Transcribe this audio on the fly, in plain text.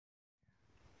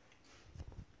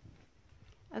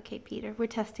Okay, Peter, we're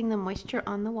testing the moisture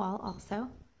on the wall also.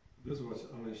 This was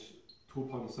only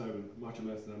 2.7, much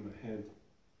less than my hand.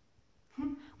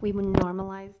 We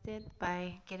normalized it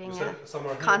by getting a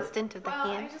constant of the hand.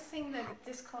 Well, I'm just seeing the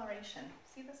discoloration.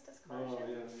 See this discoloration? Oh,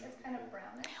 yeah. It's kind of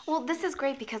brownish. Well, this is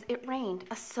great because it rained,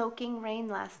 a soaking rain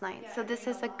last night. Yeah, so this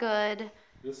is a good...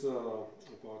 This is about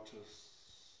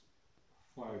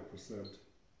 5%.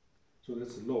 So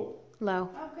that's low. Low.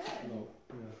 Oh, good. Low,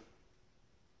 yeah.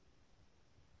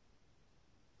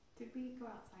 Did we go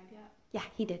outside yet? Yeah,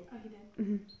 he did. Oh, he did.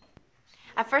 Mm-hmm.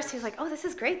 At first he was like, oh, this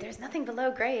is great. There's nothing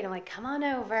below grade. I'm like, come on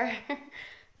over. Yeah,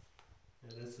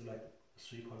 that's like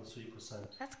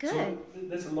 3.3%. That's good. So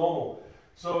that's normal.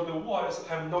 So the walls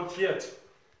have not yet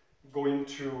going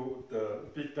to the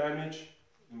big damage,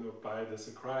 by this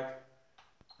crack.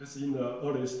 It's in the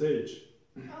early stage.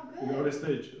 Oh, good. In the early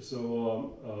stage,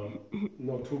 so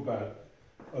not too bad.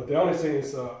 The only thing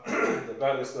is the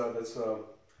bad is that's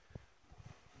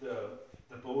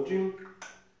the bulging.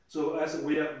 So as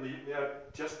we have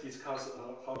just discussed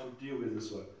how to deal with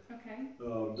this one. Okay.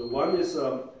 The one is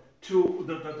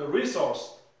the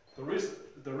resource.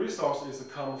 The resource is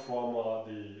come from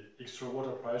the extra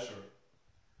water pressure,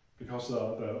 because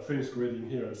the finish grading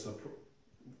here is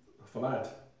flat.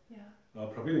 Yeah.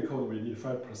 Prevailing code we need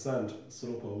 5%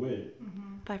 slope away.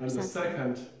 5%. And the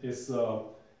second is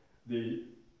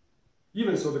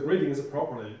even so the grading is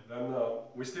properly, then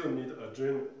we still need a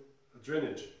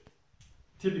drainage.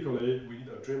 Typically, we need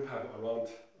a drain pipe around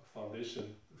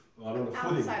foundation, around the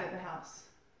footing. Outside of the house.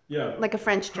 Yeah. Like a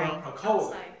French drain.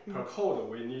 Per code,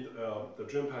 we need the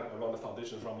drain pipe around the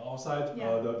foundation from outside.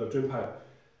 Yeah. The drain pipe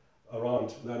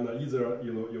around. Then either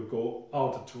you go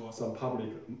out to some public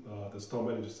the storm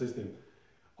management system,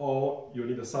 or you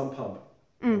need a sump pump,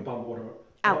 pump water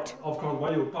out. Of course,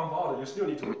 when you pump out, you still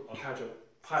need to attach a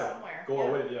pipe. Somewhere. Go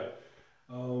away. Yeah.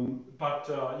 But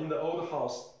in the old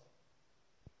house,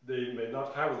 they may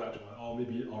not have that one, or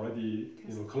maybe already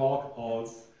clogged or.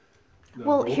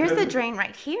 Well, here's the drain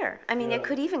right here. I mean, Yeah. it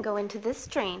could even go into this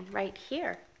drain right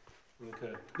here.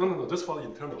 Okay. No. Just for the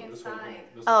internal. Inside.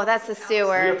 Oh, that's the We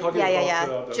sewer. are talking Yeah.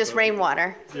 about, Just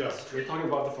rainwater. Yes, we're talking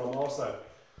about from outside.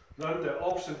 Then the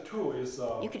option 2 is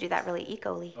You could do that really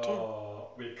ecoli too.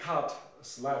 we cut a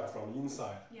slab from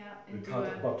inside. Yeah. We And do cut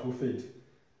a. about 2 feet.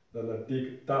 Then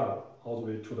dig down all the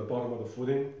way to the bottom of the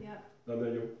footing. Yeah. Then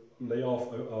you lay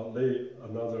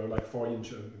another like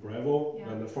 4-inch gravel, Yeah.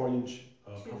 and a 4-inch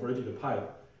perforated pipe,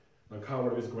 and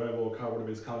covered with gravel, covered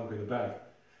with concrete bag.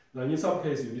 Now in some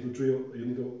cases you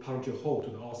need to punch a hole to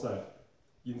the outside,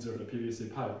 insert the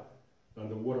PVC pipe, and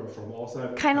the water from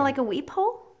outside. Kind of like a weep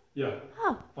hole? Yeah.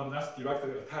 Oh. But that's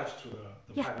directly attached to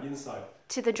the pipe inside.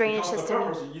 To the drainage because system. The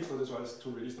purpose you install this one is to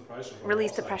release the pressure from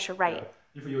Release the outside. pressure, right.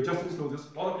 Yeah. If you just install this,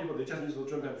 a lot of people they just install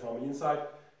drain pipe from inside,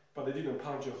 but they didn't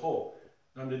punch a hole.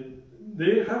 And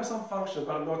they have some function,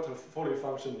 but not fully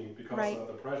functioning because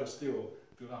the pressure still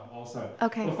built up outside.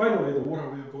 Okay. But finally, the water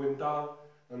will going down,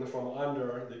 and from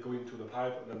under they go into the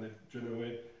pipe, and then they drain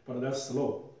away. But that's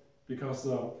slow, because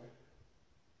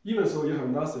even so you have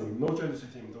nothing, no drainage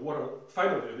system, the water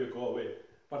finally will go away.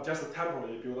 But just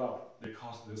temporarily build up, they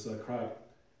cause this crack.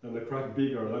 Then the crack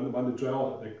bigger, and when they dry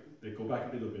out, they go back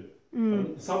a little bit.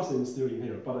 And something is still in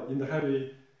here, but in the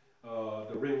heavy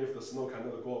the rain, if the snow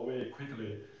cannot go away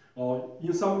quickly, or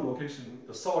in some location,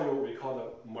 the soil we call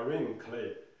the marine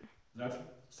clay, that's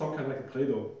some kind of like a clay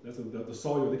dough. That's the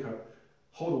soil they can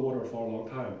hold water for a long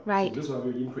time. Right. So this one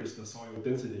will increase the soil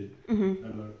density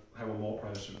and have more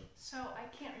pressure. So I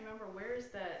can't remember where's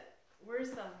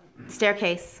the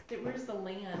Staircase. where's the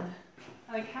land?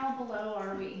 Like how below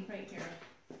are we right here?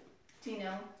 Do you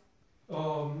know?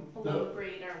 Below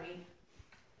grade are we?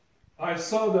 I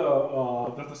saw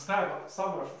the step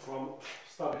somewhere from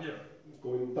start here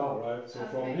going down, right? So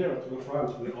from here to the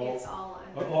front, they It's all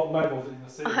all leveled in the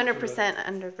same. 100%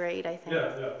 undergrade, I think.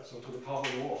 Yeah. So to the top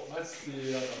of the wall. That's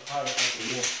the height of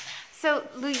the wall. So,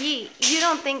 Luyi, you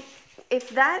don't think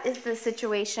if that is the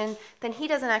situation, then he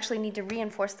doesn't actually need to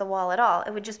reinforce the wall at all.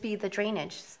 It would just be the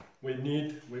drainage. We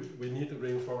need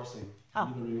reinforcing.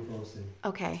 Oh. We need reinforcing.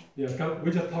 Okay. Yeah,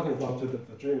 we're just talking about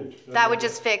the drainage. That would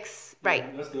just fix, right.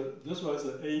 Yeah, this was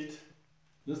the 8.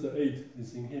 This is the 8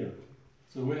 is in here.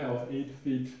 So we have 8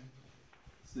 feet,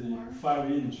 see,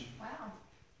 5 inch. Wow.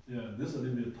 Yeah, this is a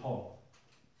little bit tall.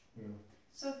 Yeah.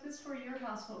 So if this were your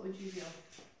house, what would you do?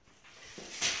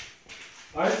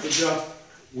 I suggest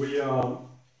we,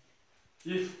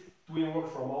 if doing work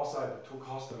from outside too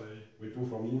costly, we do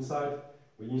from inside.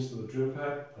 We install the drain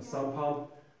pipe, a sump pump,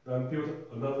 then build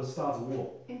another start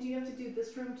wall. And do you have to do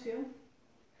this room too?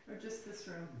 Or just this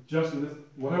room? Just this,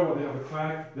 whatever they have a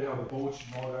crack, they have a bulge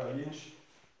more than an inch.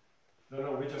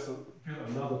 then we just build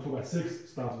another 2x6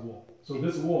 studs wall. So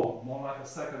this wall more like a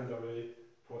secondary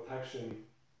protection,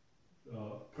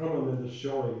 permanent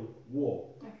showing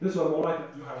wall. Okay. This one more like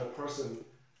you have a person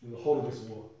holding this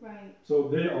wall. Right. So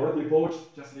they already bulge,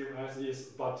 just leave as is,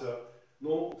 but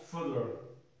no further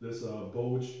this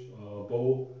bulge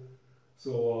bow.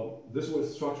 So this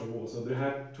was structural wall. So they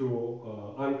had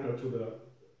to anchor to the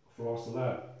floor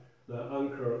slab. The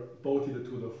anchor bolted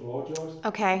to the floor joist.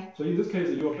 Okay. So in this case,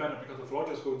 you're better because the floor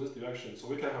joist goes in this direction. So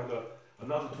we can have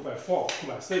another 2x4,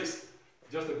 2x6,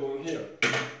 just going here.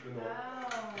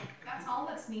 Oh, that's all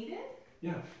that's needed?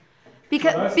 Yeah.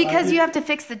 Because you have to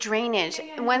fix the drainage.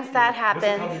 Once that happens.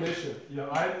 It's a combination. Yeah,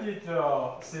 I did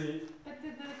see. But the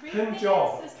great 10 thing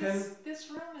job, is this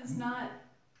room is not.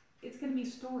 It's going to be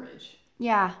storage.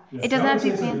 Yeah. Yes, It doesn't have to be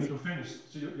you fancy. need to finish.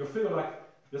 So you feel like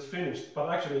it's finished, but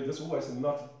actually this wall is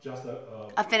not just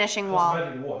A finishing wall.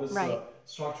 cosmetic wall. This Right. is a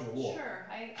structural wall. Sure.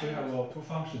 So you have two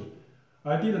functions.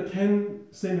 I did 10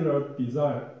 similar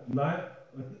design.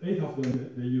 8 of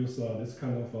them they use this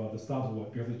kind of the stud wall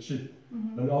because it's cheap,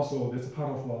 and also it's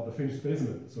part of the finished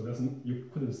basement. So that's you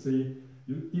couldn't see,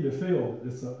 you didn't feel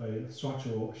it's a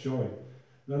structural showing.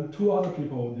 Then 2 other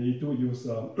people they do use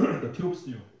the tube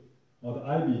steel or the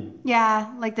I-beam.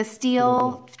 Yeah, like the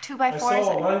steel 2x4s. I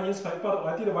saw one inspection, but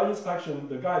I did one inspection.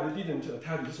 The guy they didn't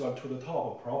attach this one to the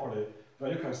top properly.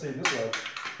 But you can see this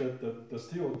one, the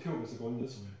steel tube is going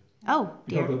this way. Oh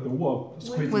dear. Because the wall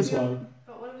squeezes Was- this one.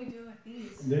 But what do we do with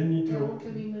these? They need They'll to.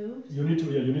 be moved? You need to.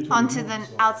 Onto remove the this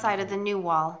one. outside of the new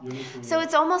wall. You need to. So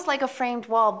it's almost like a framed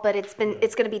wall, but it's going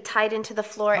to be tied into the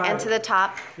floor and to the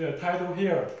top. Yeah, title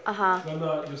here. Uh-huh. Then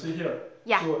you see here.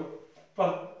 Yeah. So,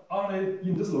 but only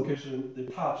in this location they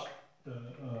touch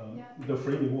the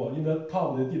framing wall. In the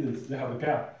top they didn't. They have a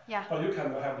gap. Yeah. But you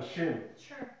can have the shim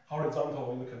Sure.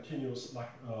 horizontal in the continuous, like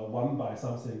 1 by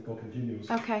something go continuous.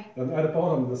 Okay. And at the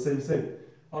bottom the same thing.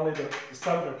 Only the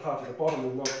center touch, the bottom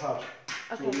will not touch.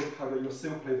 Okay. So you have your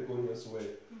silk plate going this way.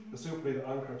 The silk plate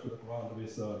anchor to the ground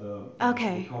with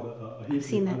Okay. we call it I've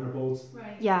seen that. anchor bolts.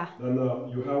 Right. Yeah. Then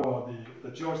you have the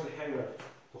joist hanger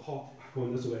to hold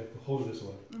going this way, to hold this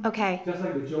one. Okay. Just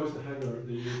like the joist hanger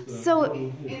they use. So-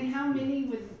 holding here. And how many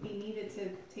would be needed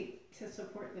to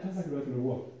support Just this? like regular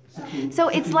wall. So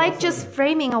it's like just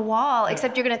framing a wall,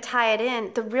 except you're going to tie it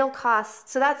in. The real cost.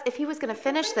 So that's if he was going to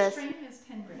finish The this. frame is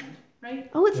 10 grand, right?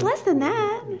 Oh, it's less than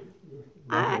that.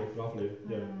 Roughly,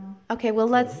 yeah. Okay, well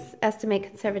let's estimate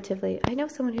conservatively. I know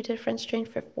someone who did a French drain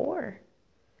for 4.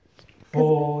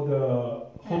 For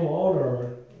the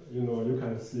homeowner, you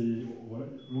can see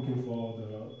looking for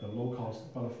the low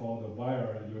cost, but for the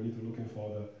buyer, you need to looking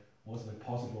for what's the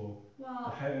possible Well,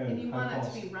 high-end, and you high want it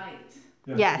cost. to be right.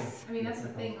 Yeah, Yes. I mean, that's the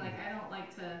high thing. cost. Like, I don't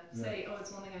like to Yeah. say, oh,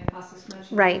 it's only going to cost this much.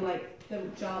 and Right. do, like the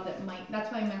job that might. That's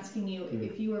why I'm asking you,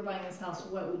 if you were buying this house,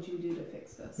 what would you do to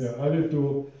fix this? Yeah, I will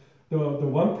do the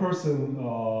one person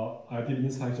I did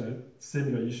inspection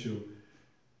similar issue.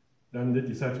 Then they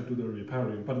decided to do the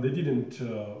repairing, but they didn't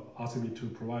ask me to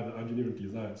provide the engineering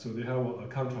design. So they have a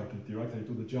contractor directly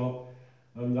do the job,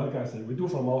 and that guy said we do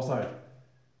from outside.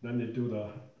 Then they do the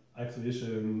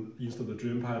excavation, install the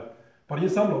drain pipe. But in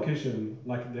some location,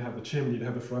 like they have the chimney, they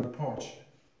have the front porch,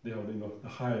 they have the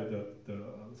high the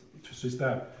 3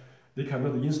 step. They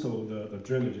cannot install the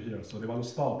drainage here, so they want to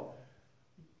stop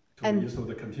to install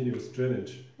the continuous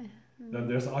drainage. Then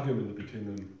there's argument between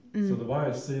them. So the one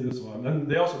I see this one, and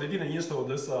they didn't install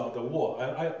this the wall.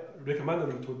 I recommended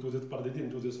them to do this, but they didn't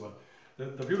do this one.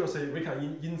 The builder said we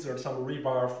can insert some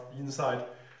rebar inside.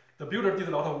 The builder did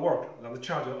a lot of work and they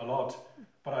charged a lot,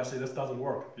 but I say this doesn't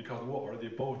work because the wall already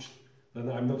bulged. Then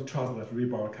I'm not trust that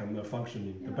rebar can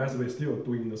functioning. The best way is still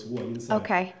doing this wall inside.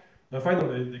 Okay. Then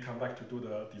finally they come back to do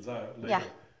the design later. Yeah.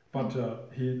 But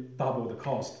he doubled the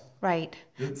cost. Right.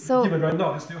 So even right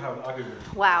now, they still have the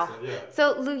argument. wow. So, yeah. So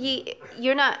Luyi,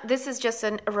 you're not. This is just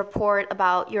a report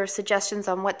about your suggestions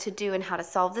on what to do and how to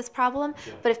solve this problem.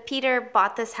 Yeah. But if Peter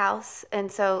bought this house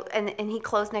and he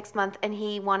closed next month and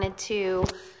he wanted to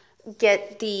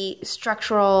get the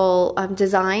structural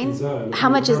design, how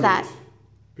much is that?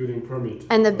 Building permit.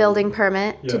 And the building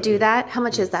permit to Yeah, do yeah. that? How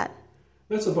much is that?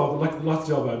 That's about like the last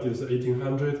job I did is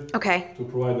 1,800 Okay. to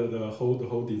provide the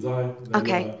whole design. Then,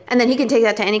 Okay. And then he can take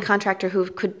that to any contractor who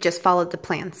could just follow the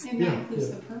plans. And that Yeah, includes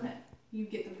yeah. the permit. You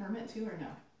get the permit too, or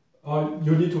no?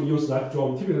 You need to use that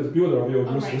drawing. Typically, the builder will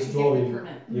Oh, use right, this to get the drawing.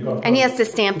 permit. You got And he has to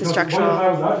stamp the because when structural. you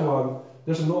have that one,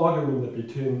 there's no argument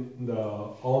between the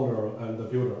owner and the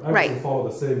builder. Everything Right. follow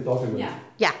the same document. Yeah.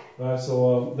 Yeah. Right,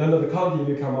 so then the county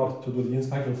will come out to do the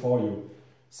inspection for you.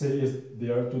 Say is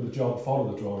there, do the job, follow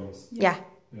the drawings. Yeah.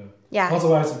 Yeah. Yeah.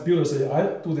 Otherwise, builder say,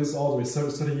 I do this all the way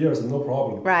 30 years, no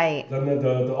problem. Right. Then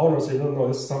the owner say, no,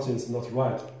 this something is not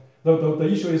right. The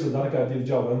issue is that guy did the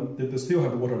job and they still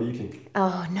have water leaking.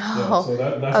 Oh no. Yeah, so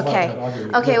that's okay. why I'm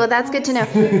arguing. Okay, well that's good to know.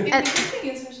 And the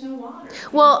thing is, there's no water.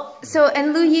 Well, so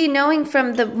and Luyi, knowing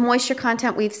from the moisture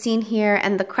content we've seen here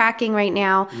and the cracking right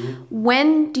now,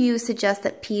 when do you suggest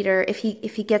that Peter, if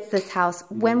he gets this house,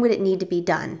 when would it need to be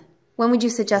done? When would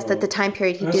you suggest that the time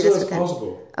period he'd do this within? As soon as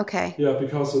possible. Okay. Yeah,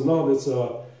 because now it's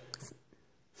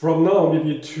from now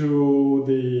maybe to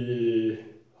the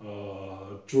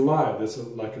July. That's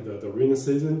like the rainy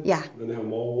season. Yeah. Then they have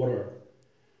more water.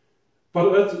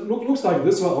 But it looks like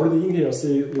this one already in here.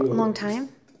 Say long time.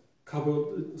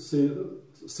 Say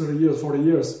 30 years, 40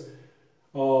 years.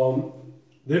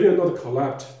 They will not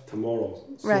collapse tomorrow.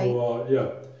 So right.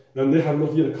 Yeah. Then they have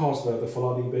not yet caused the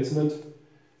flooding basement.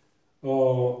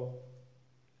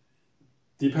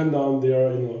 Depend on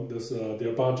their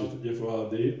their budget. If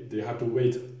they have to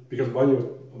wait, because when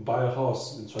you buy a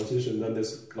house in transition, then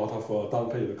there's a lot of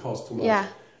down payment cost too much. Yeah.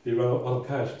 They run out of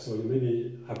cash, so you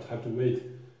maybe have to wait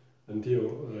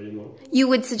until You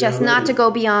would suggest not to go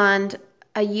beyond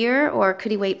a year, or could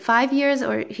he wait 5 years,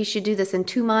 or he should do this in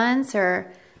 2 months,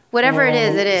 or whatever it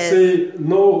is. It is. Say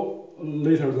no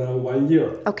later than 1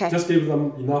 year. Okay. Just give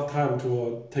them enough time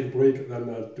to take a break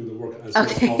and do the work as soon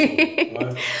as possible.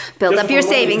 Right? Build Just up your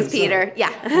savings, Peter. Yeah.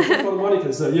 For the money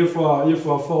concern, if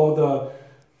for the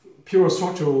pure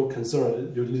structural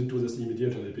concern, you need to do this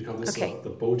immediately because it's the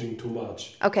bulging too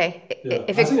much. Okay. Yeah.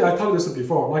 I think I told this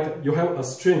before. Like you have a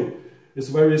string, it's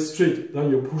very straight. Then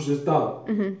you push this down.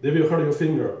 They will hurt your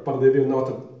finger, but they will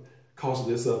not cause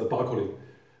this the buckling.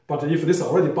 But if this is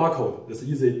already buckled, it's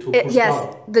easy to push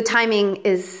down. The timing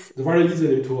is very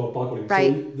easily to buckling.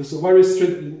 Right. So this is very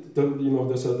straight.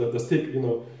 The stick.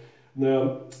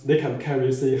 They can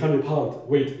carry say 100 pound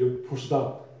weight. You push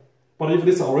down. But if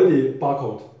this is already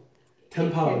buckled,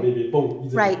 10 pound maybe boom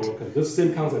easily broken. This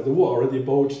same concept. The wall already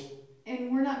bulged.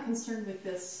 And we're not concerned with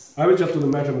this. I will just do the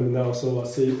measurement now. So I'll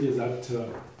see is that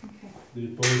the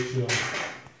bulge.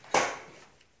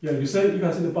 Yeah, you can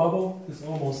see the bubble. It's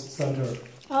almost centered.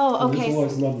 Oh, so okay. This wall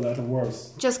is not that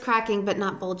worse. Just cracking, but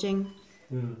not bulging.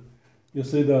 Yeah. You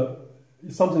see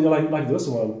something like this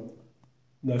one,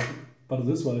 but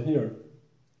this one here,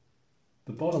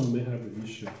 the bottom may have an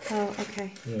issue. Oh,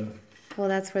 okay. Yeah. Well,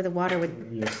 that's where the water would.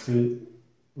 You see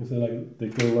like they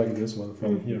go like this one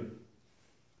from here.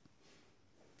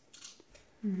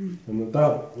 And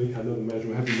that we cannot measure.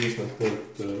 We have to use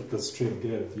the string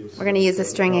again. We're going to use the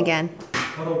string again.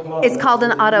 It's called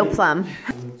an auto plumb.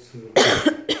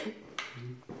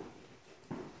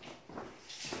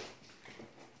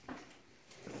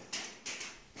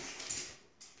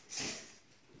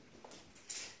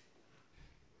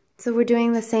 So we're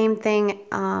doing the same thing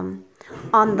on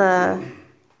the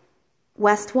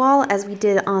west wall as we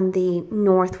did on the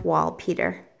north wall,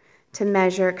 Peter, to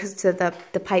measure, because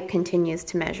the pipe continues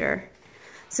to measure.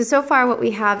 So far what we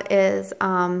have is,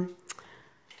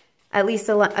 at least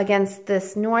against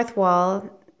this north wall,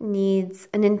 needs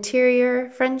an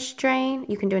interior French drain.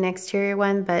 You can do an exterior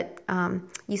one, but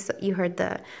you heard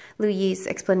the Luyi's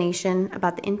explanation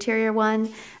about the interior one,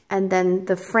 and then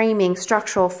the framing,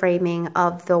 structural framing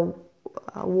of the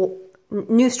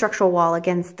new structural wall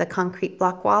against the concrete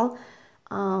block wall.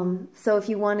 So if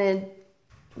you wanted,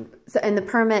 and the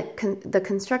permit, the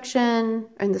construction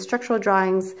and the structural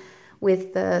drawings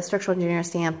with the structural engineer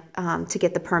stamp to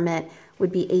get the permit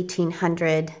would be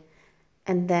 $1,800.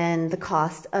 And then the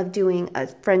cost of doing a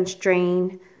French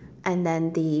drain, and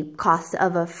then the cost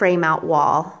of a frame out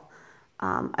wall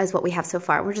is what we have so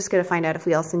far. We're just going to find out if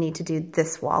we also need to do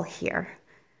this wall here.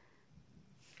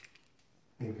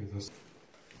 Okay,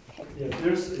 yeah,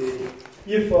 there's the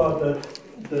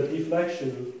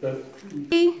deflection that.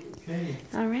 Okay.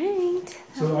 All right.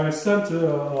 So I sent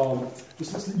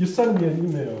you sent me an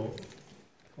email.